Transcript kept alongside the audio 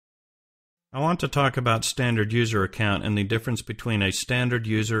I want to talk about standard user account and the difference between a standard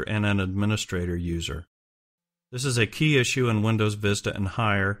user and an administrator user. This is a key issue in Windows Vista and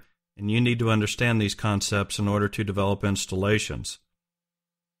higher, and you need to understand these concepts in order to develop installations.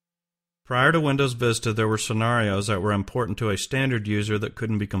 Prior to Windows Vista, there were scenarios that were important to a standard user that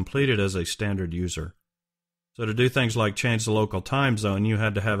couldn't be completed as a standard user. So to do things like change the local time zone, you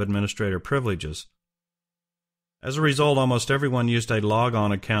had to have administrator privileges. As a result, almost everyone used a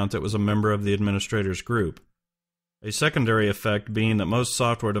logon account that was a member of the administrator's group. A secondary effect being that most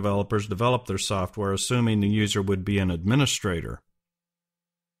software developers developed their software assuming the user would be an administrator.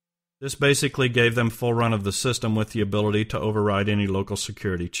 This basically gave them full run of the system with the ability to override any local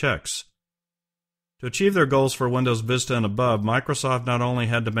security checks. To achieve their goals for Windows Vista and above, Microsoft not only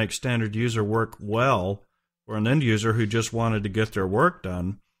had to make standard user work well for an end user who just wanted to get their work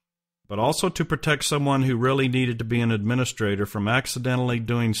done, but also to protect someone who really needed to be an administrator from accidentally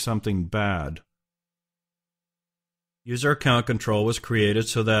doing something bad. User account control was created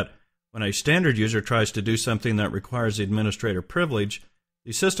so that when a standard user tries to do something that requires the administrator privilege,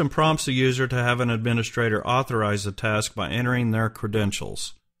 the system prompts the user to have an administrator authorize the task by entering their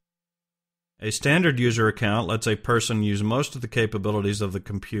credentials. A standard user account lets a person use most of the capabilities of the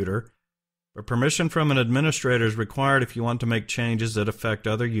computer, but permission from an administrator is required if you want to make changes that affect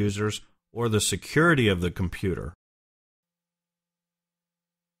other users or the security of the computer.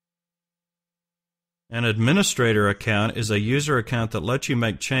 An administrator account is a user account that lets you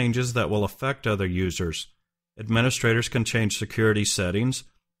make changes that will affect other users. Administrators can change security settings,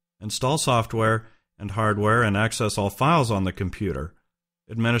 install software and hardware, and access all files on the computer.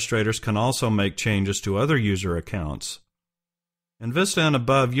 Administrators can also make changes to other user accounts. In Vista and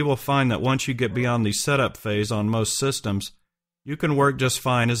above, you will find that once you get beyond the setup phase on most systems, you can work just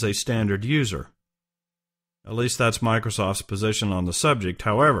fine as a standard user. At least that's Microsoft's position on the subject.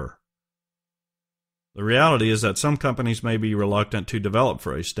 However, the reality is that some companies may be reluctant to develop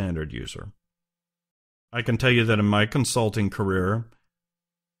for a standard user. I can tell you that in my consulting career,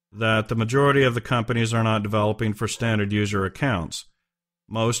 that the majority of the companies are not developing for standard user accounts.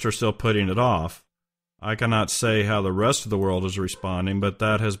 Most are still putting it off. I cannot say how the rest of the world is responding, but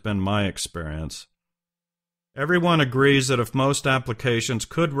that has been my experience. Everyone agrees that if most applications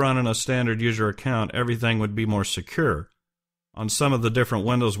could run in a standard user account, everything would be more secure. On some of the different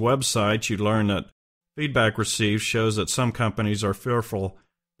Windows websites, you learn that feedback received shows that some companies are fearful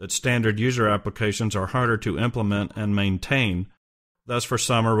that standard user applications are harder to implement and maintain, thus for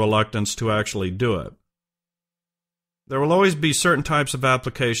some a reluctance to actually do it. There will always be certain types of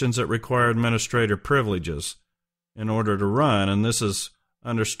applications that require administrator privileges in order to run, and this is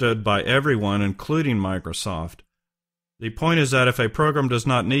understood by everyone, including Microsoft. The point is that if a program does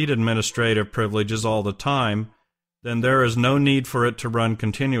not need administrative privileges all the time, then there is no need for it to run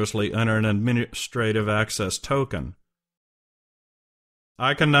continuously under an administrative access token.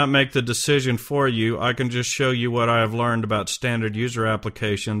 I cannot make the decision for you. I can just show you what I have learned about standard user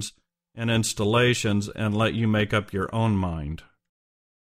applications and installations and let you make up your own mind.